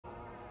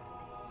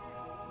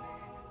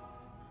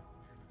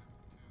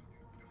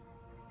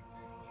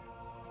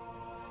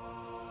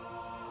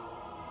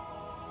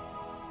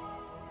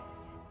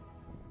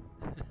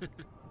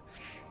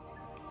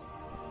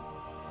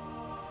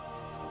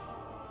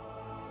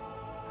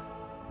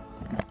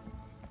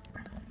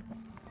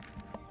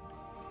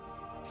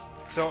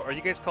So, are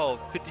you guys called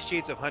 50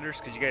 Shades of Hunters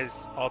because you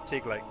guys all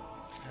take like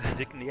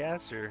dick in the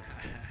ass, or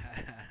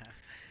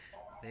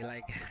They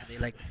like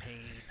the pain.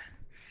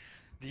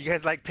 do you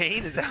guys like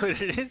pain? Is that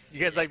what it is?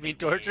 You guys like being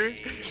tortured,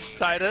 Pain.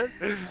 tied up?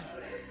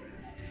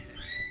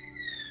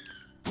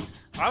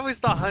 I always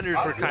thought hunters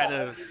were kind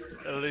of,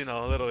 you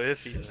know, a little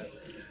iffy.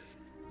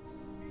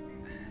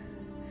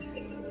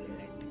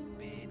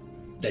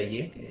 The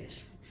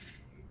Yankees.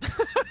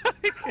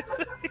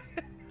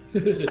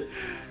 37,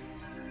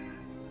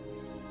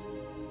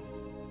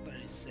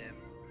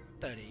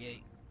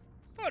 38,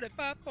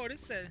 45,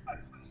 47.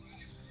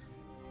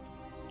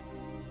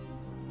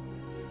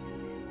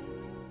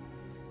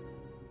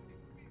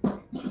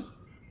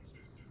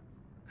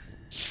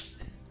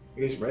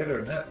 You guys ready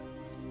or not?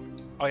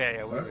 Oh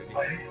yeah, we're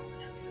ready.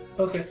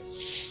 Okay.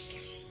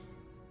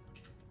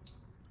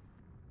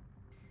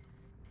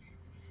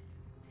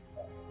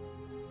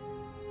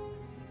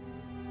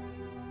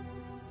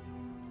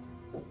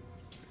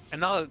 And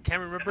now,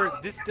 Cameron, remember,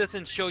 this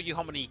doesn't show you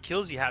how many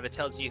kills you have. It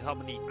tells you how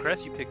many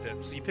crests you picked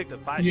up. So you picked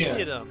up 5.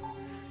 Yeah.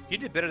 You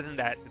did better than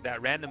that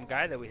random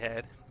guy that we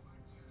had.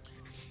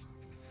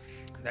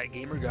 That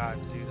gamer god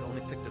dude only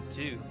picked up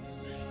 2.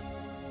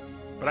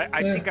 But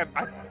I think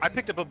I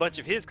picked up a bunch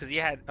of his because he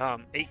had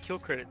 8 kill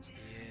credits. Yeah.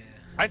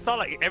 I saw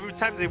like every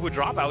time they would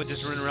drop, I would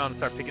just run around and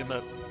start picking them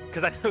up.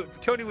 Because I know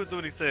Tony was the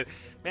one who said,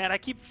 "Man, I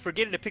keep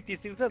forgetting to pick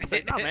these things up." I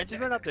said, "No, man,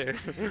 just run out there."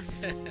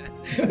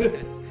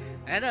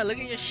 And look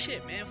at your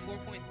shit, man.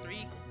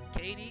 4.3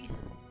 KD.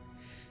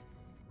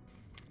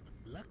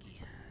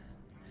 Lucky.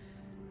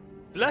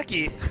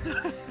 Lucky.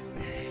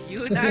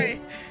 You and I,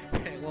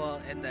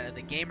 well, and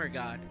the gamer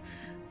god.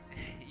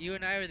 You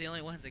and I were the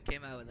only ones that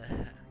came out with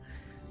a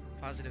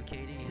positive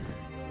KD.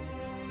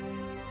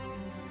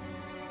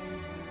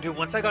 Dude,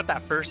 once I got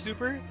that first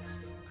super,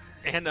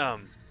 and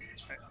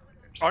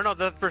or no,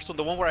 the first one,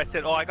 the one where I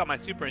said, "Oh, I got my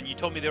super," and you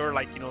told me they were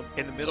like, you know,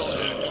 in the middle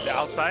and the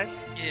outside.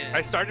 Yeah.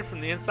 I started from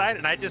the inside,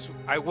 and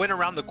I went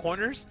around the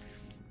corners,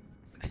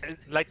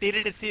 like they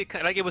didn't see it.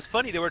 Like it was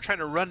funny, they were trying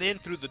to run in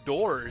through the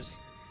doors,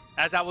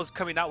 as I was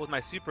coming out with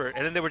my super,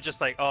 and then they were just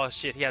like, "Oh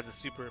shit, he has a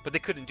super," but they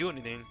couldn't do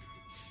anything.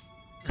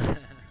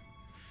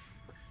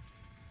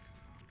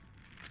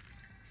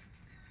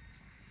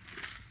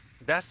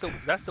 That's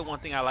the one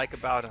thing I like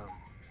about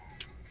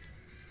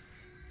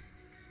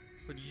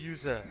when you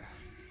use you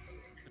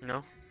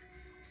know,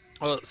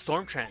 well,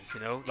 storm trance,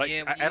 you know, like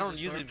Yeah, I don't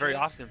use it very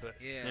often, but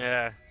yeah.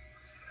 yeah.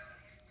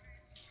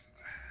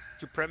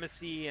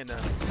 Supremacy and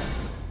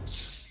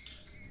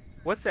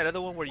what's that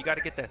other one where you got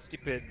to get that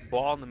stupid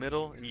ball in the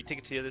middle and you take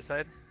it to the other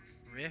side?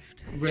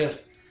 Rift.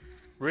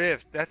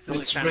 Rift. That's the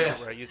only It's time Rift.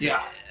 where I use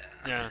Yeah.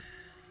 it.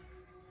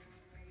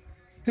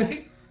 Yeah.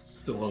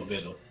 The one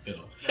middle.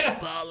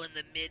 Ball in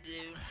the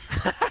middle.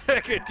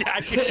 Good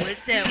dad.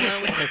 What's that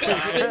one with the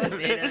ball in the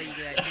middle? You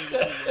gotta take it to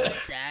the other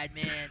side,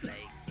 man.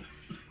 Like,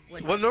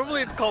 what Well, the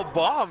normally fuck? it's called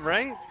bomb,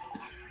 right?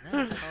 No,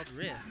 it's called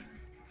Rift.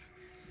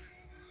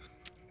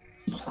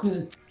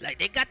 Like,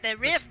 they got that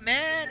Rift,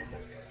 man.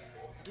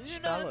 Do you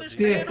not Spell it,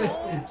 dude. understand,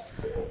 Holmes?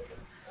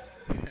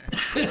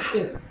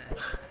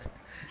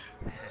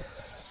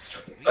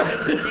 We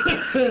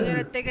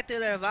gotta take it to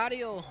their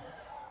barrio.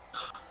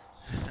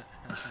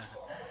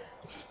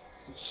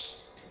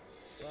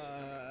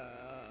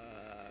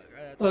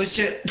 Oh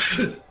shit. Clash,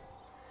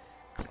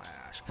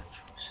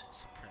 Control,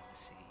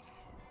 Supremacy.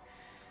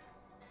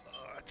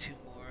 Two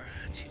more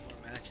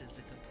matches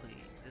to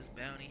complete this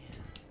bounty.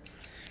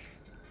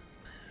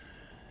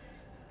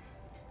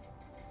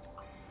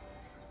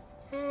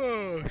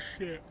 Oh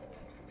shit.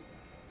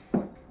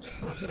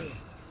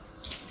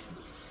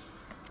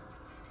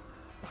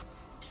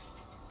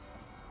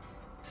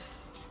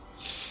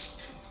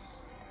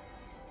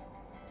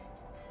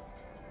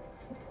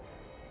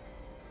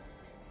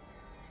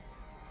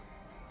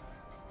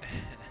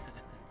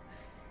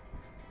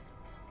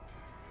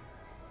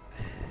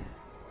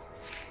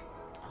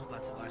 I'm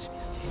about to watch me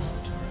some Ace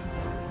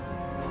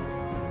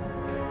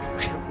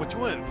Ventura. Which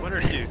one? One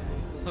or two?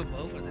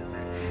 Both of them,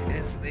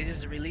 man. They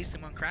just released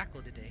them on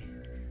Crackle today.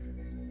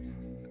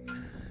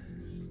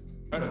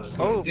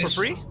 Oh, for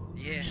free?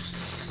 Yeah.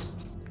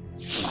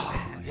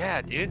 Oh,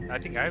 yeah, dude. I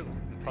think I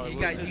probably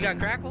will. You got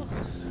Crackle?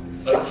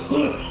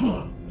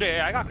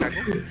 Yeah, I got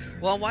Crackle.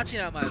 Well, I'm watching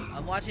it on my my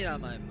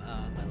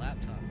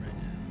laptop right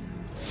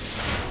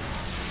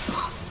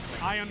now.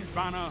 Iron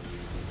Banner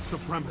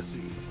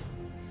Supremacy.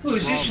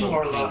 Who's this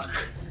Warlock?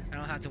 I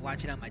don't have to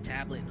watch it on my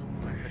tablet no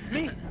more. It's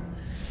me.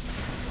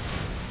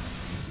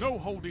 No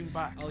holding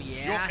back. Oh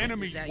yeah. Your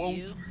enemies Is that won't.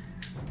 you?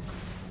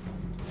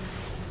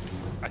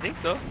 I think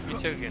so. Let me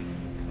check again.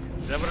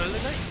 Is that what I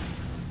look like?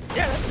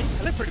 Yeah, that's me.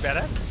 I look pretty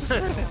badass.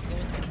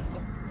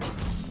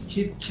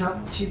 Chip chop,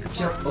 okay.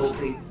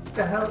 What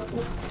the hell?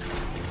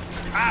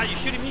 Ah, you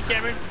shooting me,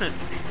 Cameron?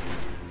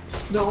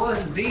 No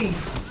one, me.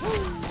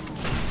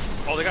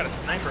 Oh, they got a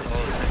sniper.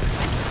 Oh,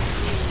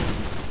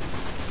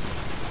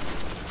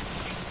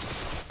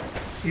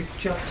 Chip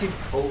chop chip.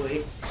 Oh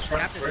wait.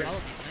 Strike Captain, first. follow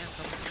me, man.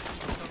 Come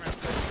around.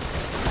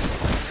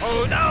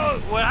 Oh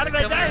no! Well, how did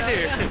I Come die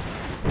around, there?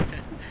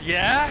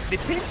 Yeah, they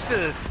pinched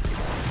us.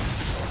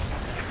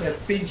 Yeah,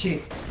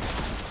 pinchy.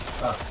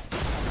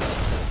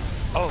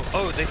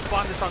 Oh, they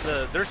spawned us on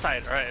their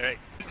side. All right.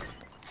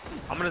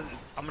 I'm gonna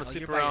Oh, sweep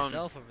you're by around.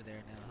 yourself over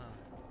there now, huh?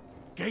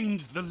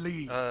 Gained the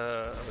lead.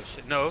 Oh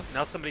shit! No,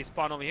 now somebody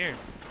spawned over here.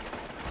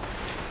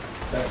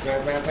 Back.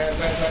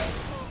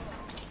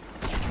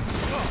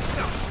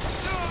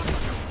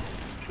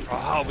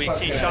 Oh, we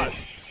exchanged Okay. shots.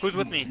 Who's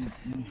with me?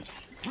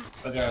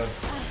 I got it.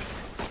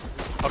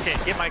 Okay,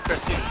 get my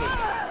crest too. Quick.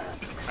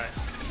 Alright.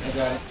 I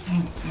got it.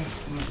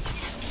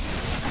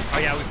 Oh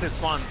yeah, we clipped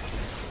spawns.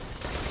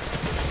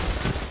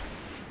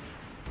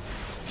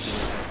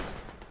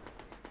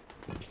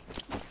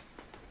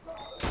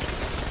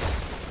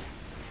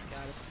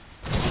 Got it.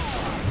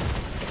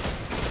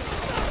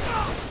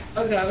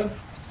 I got him.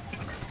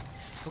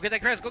 Go get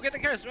that crest. Go get the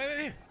crest. Right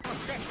here. Come on,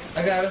 crest.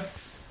 I got him.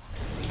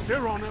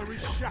 Their honor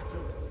is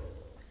shattered.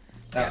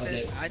 That was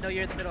it. I know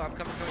you're in the middle. I'm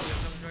coming towards you.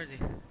 I'm coming towards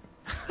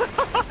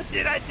you.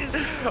 Did I just?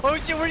 Oh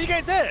shit! Where you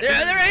guys at? They're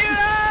right here.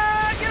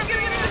 Ah, get him.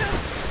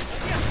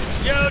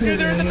 Yo, dude,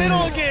 they're in the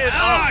middle again.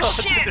 Oh,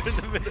 shit. They're in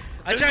the middle.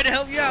 I tried to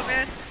help you out,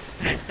 man.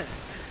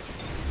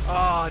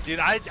 Oh, dude,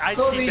 I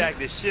Kobe. teabagged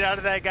the shit out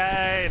of that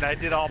guy, and I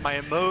did all my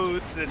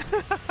emotes, and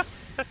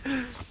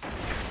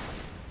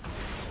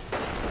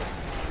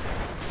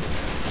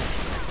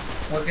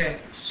Okay.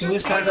 I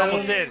Suicide was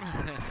almost Island. dead.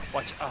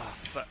 Watch. Oh,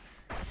 fuck.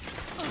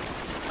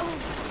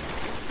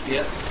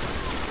 Yep.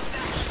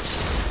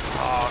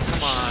 Oh,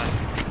 come on.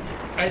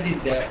 I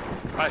did that.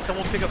 All right,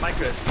 someone pick up my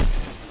crest.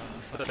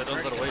 Don't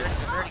let it away.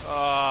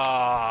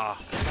 Oh.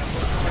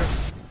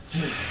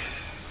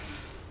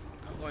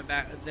 I'm going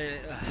back. They're,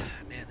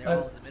 man, they're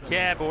all in the middle.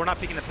 Yeah, but we're not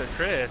picking up their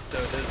crest, so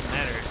it doesn't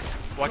matter.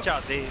 Watch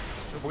out,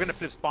 we're gonna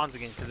flip spawns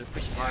again because they're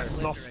pushing hard.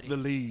 Flipped Lost already. the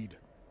lead.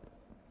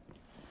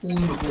 Ooh,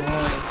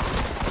 behind.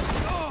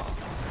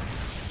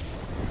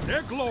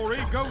 Their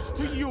glory goes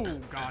to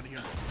you,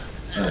 Guardian.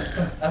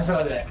 I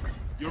saw that.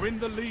 You're in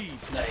the lead.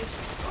 Nice.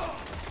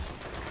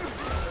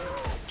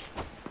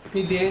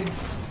 He did.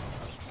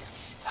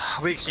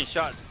 We exchange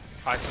shots.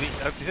 Alright, sweet.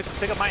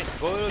 Pick up mine.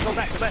 Go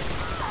back.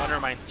 Oh, never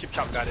mind. Chip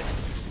Chop got it.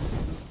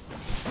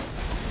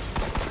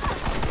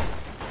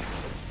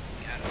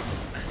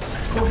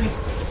 Kobe.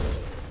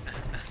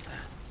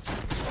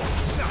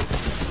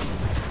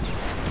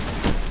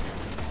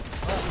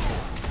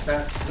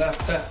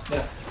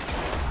 Left.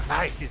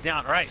 Nice, he's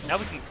down. Alright, now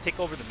we can take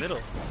over the middle.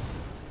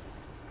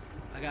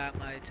 I got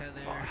my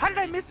tether. How did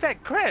I miss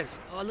that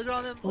crest? Oh, look at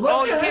all them. What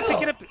Oh, the you can't hell?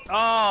 pick it up.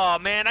 Oh,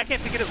 man, I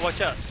can't pick it up.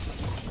 Watch out.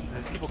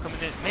 There's people coming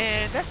in.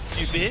 Man, that's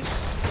stupid.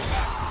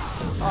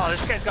 Oh,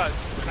 this guy's got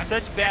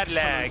such bad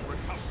lag.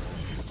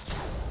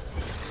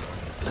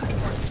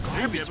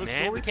 Garbage, never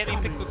man. saw We it can't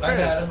even pick the I got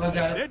crest. him. I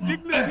got Their him.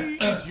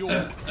 dignity is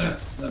yours.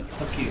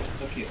 Look here.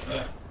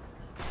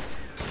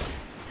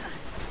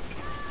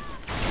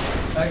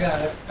 I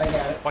got it.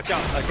 Watch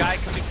out. A guy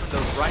coming from the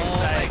right Oh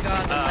side. my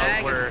god, the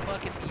lag where... is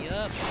fucking me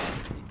up.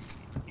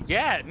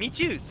 Yeah, me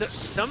too. So,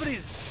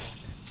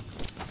 somebody's...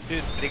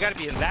 Dude, they gotta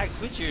be a lag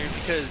switcher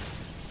because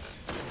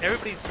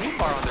everybody's green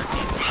bar on their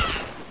team.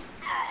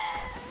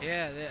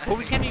 Yeah. But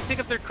we can't even pick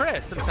up their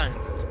crest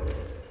sometimes.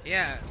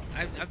 Yeah,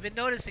 I've been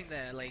noticing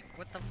that. Like,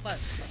 what the fuck?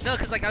 No,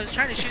 cause like I was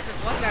trying to shoot this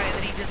one guy and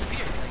then he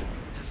disappeared. Like,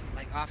 just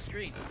like off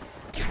screen.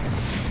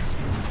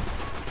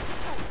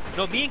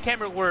 No, me and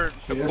Cameron were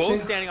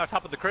both standing on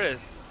top of the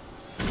crest.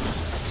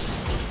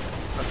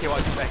 Okay,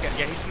 watch him back at.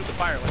 Yeah, he threw the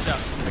fire. Watch out.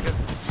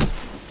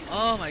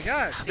 Oh my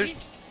god. See?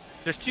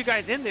 There's two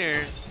guys in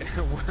there.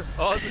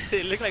 Oh, I was gonna say,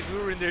 it looked like we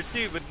were in there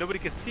too, but nobody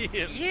could see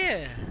him.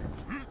 Yeah.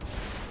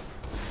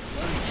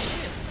 Holy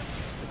shit.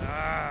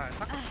 Ah.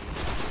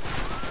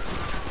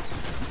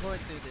 I'm going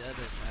through the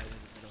other side in the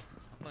middle.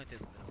 I'm going through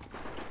the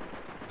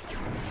middle.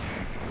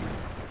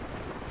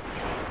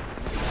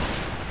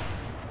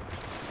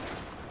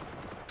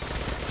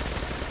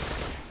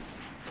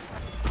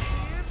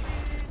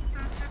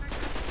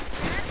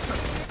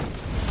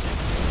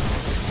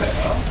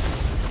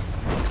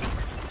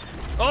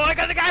 Oh, I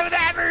got the guy with the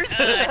hammers!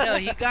 I know,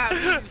 he got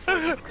me before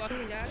he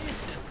fucking got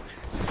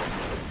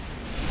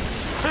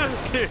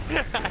it.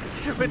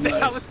 But then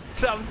I was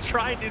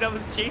trying, dude. I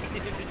was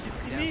chasing him. Did you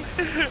see me?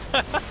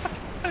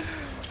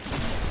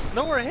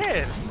 No, we're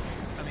ahead.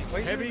 I mean, Why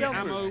are you Heavy down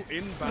ammo What the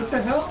inbound.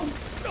 hell?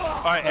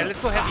 All right, and let's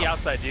go heavy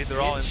outside, dude.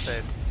 They're all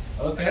inside.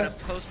 I Okay. gotta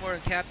post more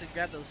and Captain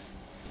grab those.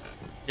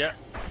 Yeah.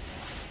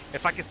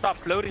 If I can stop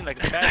floating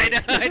like a I bat.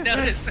 know, I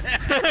noticed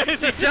that.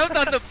 He jumped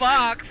on the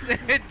box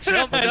and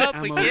jumped up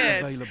Ammo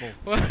again. available.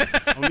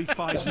 Only 5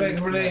 Let's make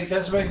minutes him rain. left.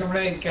 Let's make him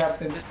rain,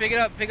 Captain. Just pick it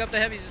up, pick up the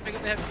heavies, just pick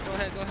up the heavies. Go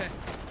ahead, go ahead.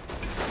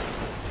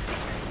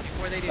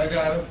 Before they do. I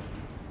got him.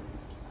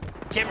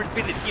 Cameron's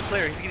been the team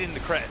player. He's getting the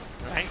crest,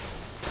 right?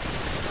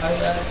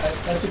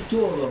 I took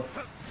 2 of them.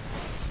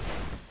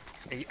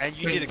 And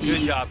you did a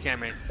good job,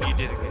 Cameron. You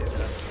did a good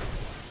job.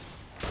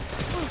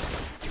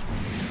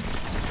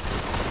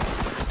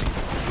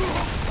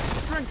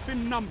 Strength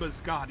in numbers,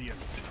 Guardian.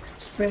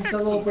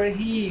 sprinkle over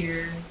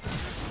here.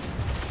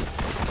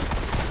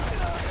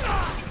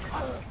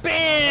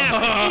 Bam!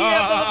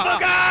 Yeah,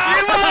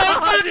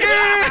 motherfucker!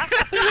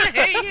 I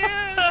hate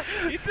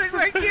you! You took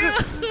my kill!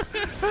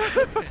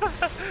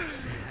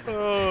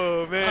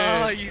 Oh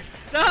man. Oh, you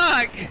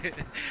suck!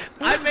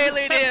 I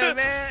meleeed him,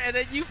 man, and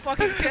then you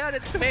fucking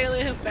counted to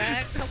melee him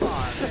back? Come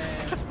on,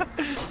 man.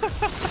 Dude,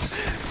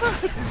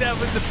 that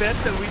was the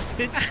best that we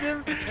pinched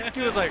him.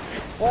 He was like,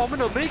 oh, I'm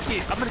gonna make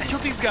it. I'm gonna kill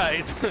these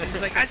guys.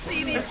 He's like, I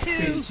see these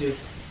too! Pinche.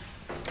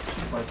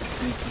 Bunch of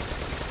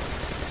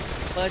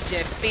Bunch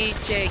of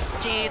pinche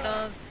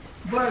chinos.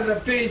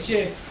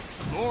 pinche.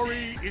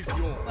 Glory is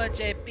yours. Bunch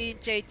of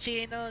pinche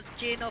chinos.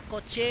 Chino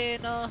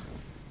cochino.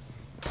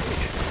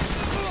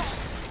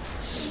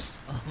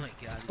 Oh my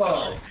god.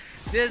 Oh.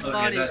 This Okay,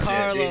 Monte that's it,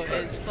 Carlo dude.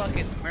 is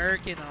fucking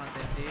murking on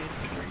them, dude.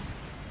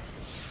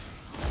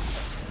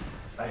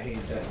 I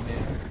hate that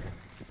man.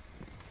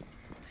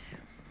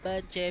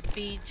 Bunch of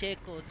pinche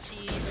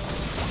cochino.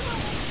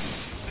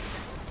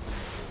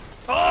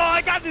 Oh,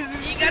 I got this.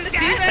 You got the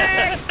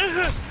teabag!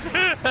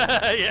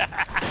 Yeah.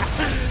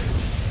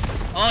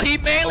 Oh, he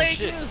meleeed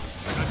shit. you!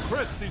 The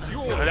crest is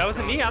yours. No, that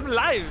wasn't me. I'm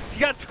alive. He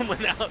got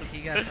someone else.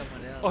 He got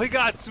someone else. Oh, he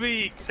got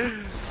sweet. Oh,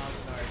 I'm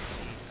sorry,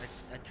 Steve.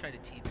 I tried to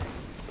teabag.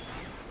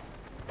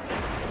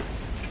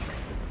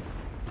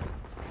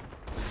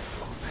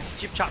 Oh,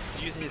 nice. Chip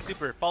Chop's using his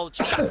super. Follow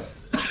Chip Chop.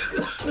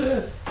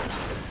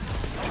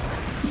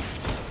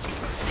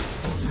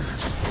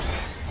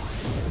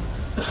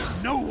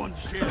 No one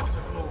shares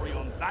the glory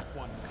on that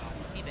one, God.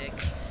 Teabag.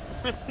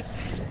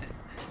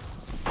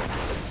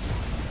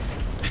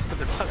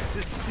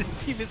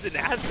 This team is an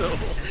asshole.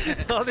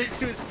 All they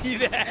do is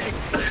teabag.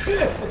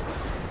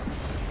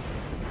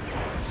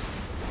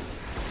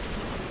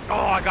 Oh,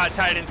 I got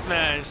Titan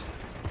smashed.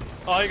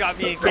 Oh, he got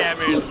me and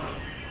Cameron.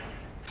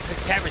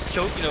 Cameron's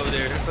choking over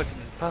there.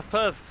 Fucking puff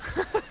puff.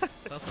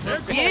 Their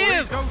glory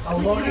Yeah! goes I'm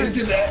to going you.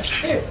 into that.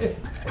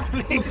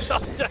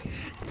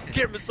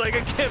 Cameron's like,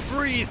 I can't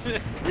breathe.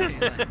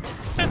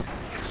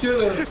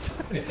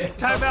 Should've.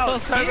 Time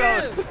out, time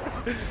out.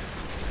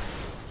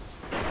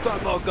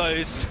 Time out,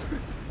 guys.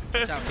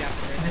 Good job,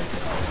 Captain.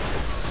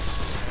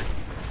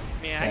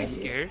 Man, I ain't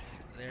scared.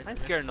 I ain't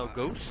scared of no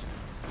ghosts.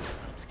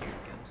 I'm scared of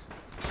ghosts.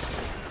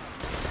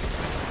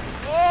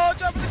 Oh,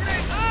 jump in the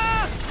grenade!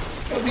 Ah!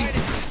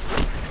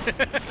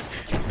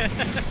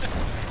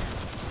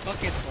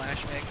 Fucking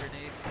flashbang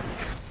grenades.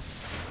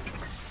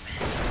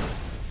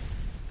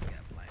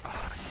 Yeah, blind.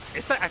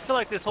 It's like I feel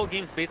like this whole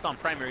game's based on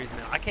primaries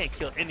now. I can't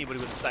kill anybody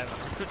with a sidearm.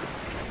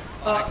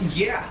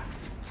 Yeah.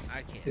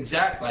 I can't.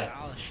 Exactly.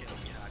 I'll show you.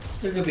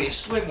 There's gonna be a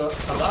swing about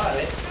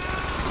it.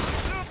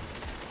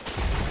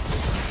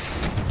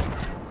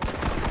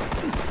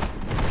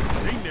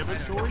 They never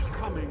saw it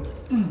coming.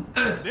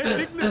 Their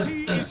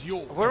dignity is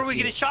yours. Where are we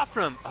getting shot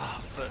from?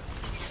 Oh, but,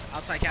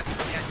 Outside, Captain.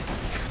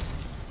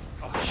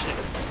 oh shit.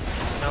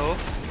 No.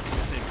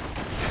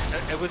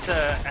 It was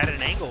at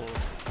an angle.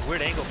 A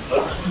weird angle.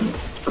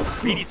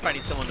 Reedy's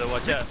fighting someone though,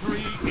 watch out.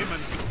 Victory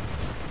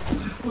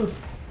imminent.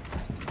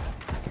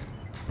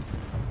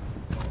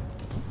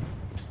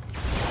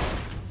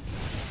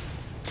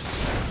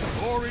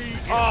 Glory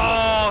is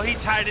Oh, he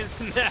Titan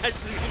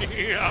smashed me.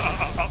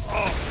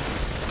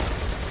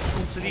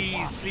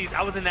 Please, please.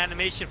 I was in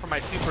animation for my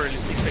super and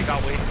at least they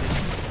got wasted.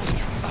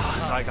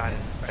 Oh, no, I got it.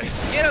 Right.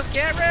 Get him,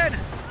 Cameron!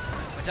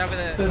 Watch out for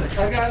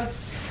the. I got it.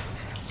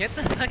 Get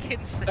the fucking.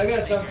 I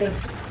got something.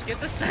 Get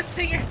the Sun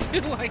Singer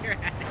too while you're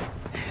at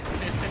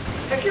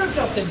it. I killed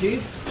something,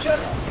 dude. Shut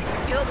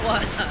up. Killed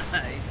one. He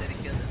said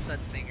he killed the Sun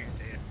Singer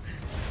too.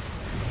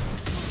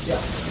 Yeah.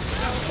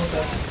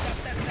 Okay.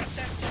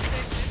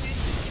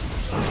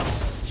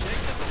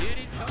 Shake the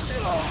beauty, pump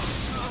it.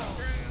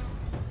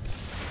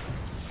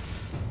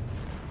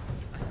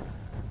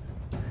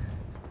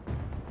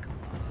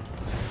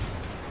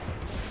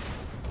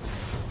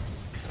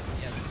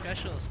 Yeah, the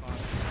special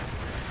spawns.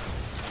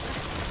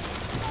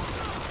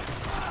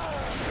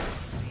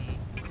 Sweet.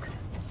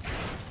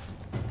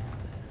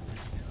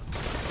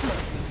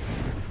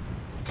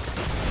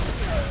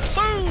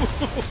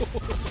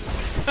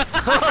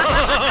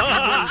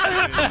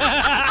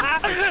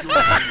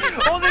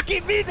 Oh, they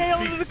keep me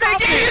nailed to the They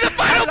coffin. gave you the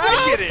final How did I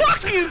blow! get it?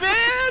 Fuck you,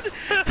 man!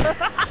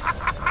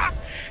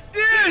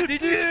 Dude,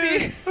 did you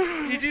see?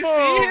 Did you see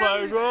Oh him?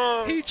 my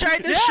god. He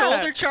tried to Yeah.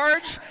 shoulder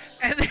charge,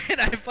 and then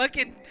I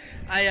fucking,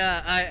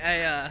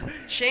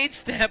 shade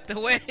stepped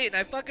away, and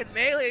I fucking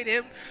meleeed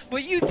him.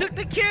 But you took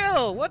the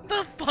kill. What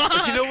the fuck?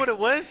 But you know what it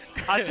was?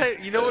 I'll tell you.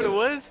 You know what it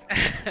was?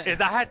 Is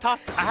I had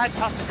tossed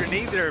a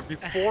grenade there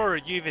before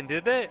you even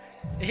did that,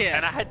 Yeah.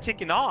 and I had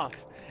taken off.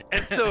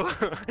 And so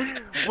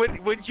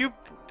when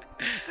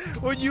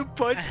you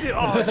punched it,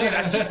 oh dude,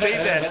 I should say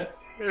that.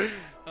 Oh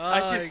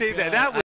I should my say that. God. That was